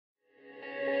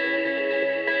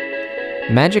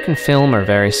Magic and film are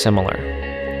very similar.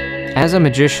 As a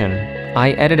magician,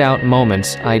 I edit out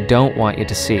moments I don't want you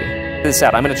to see. Check this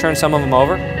out. I'm going to turn some of them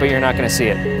over, but you're not going to see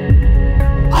it.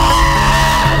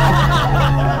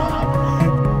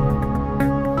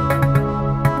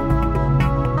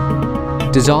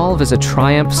 Dissolve is a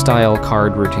Triumph-style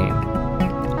card routine.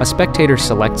 A spectator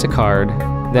selects a card,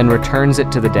 then returns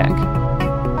it to the deck.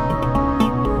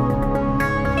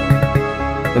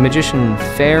 The magician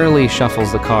fairly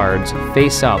shuffles the cards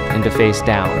face up into face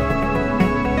down.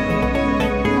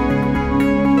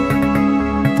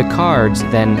 The cards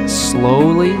then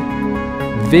slowly,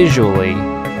 visually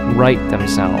right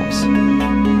themselves.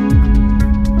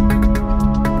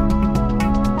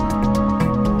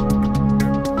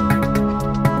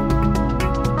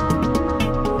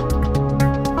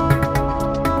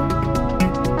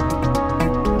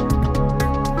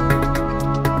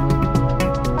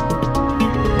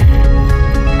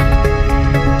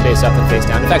 Face up and face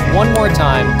down. In fact, one more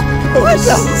time. What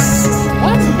the?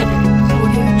 What?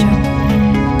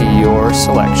 Your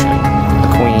selection. The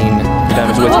queen, the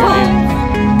diamonds with your name.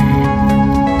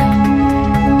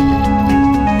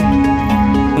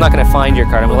 I'm not going to find your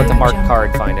card. I'm going to let the marked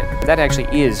card find it. That actually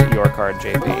is your card,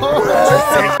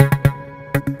 JP.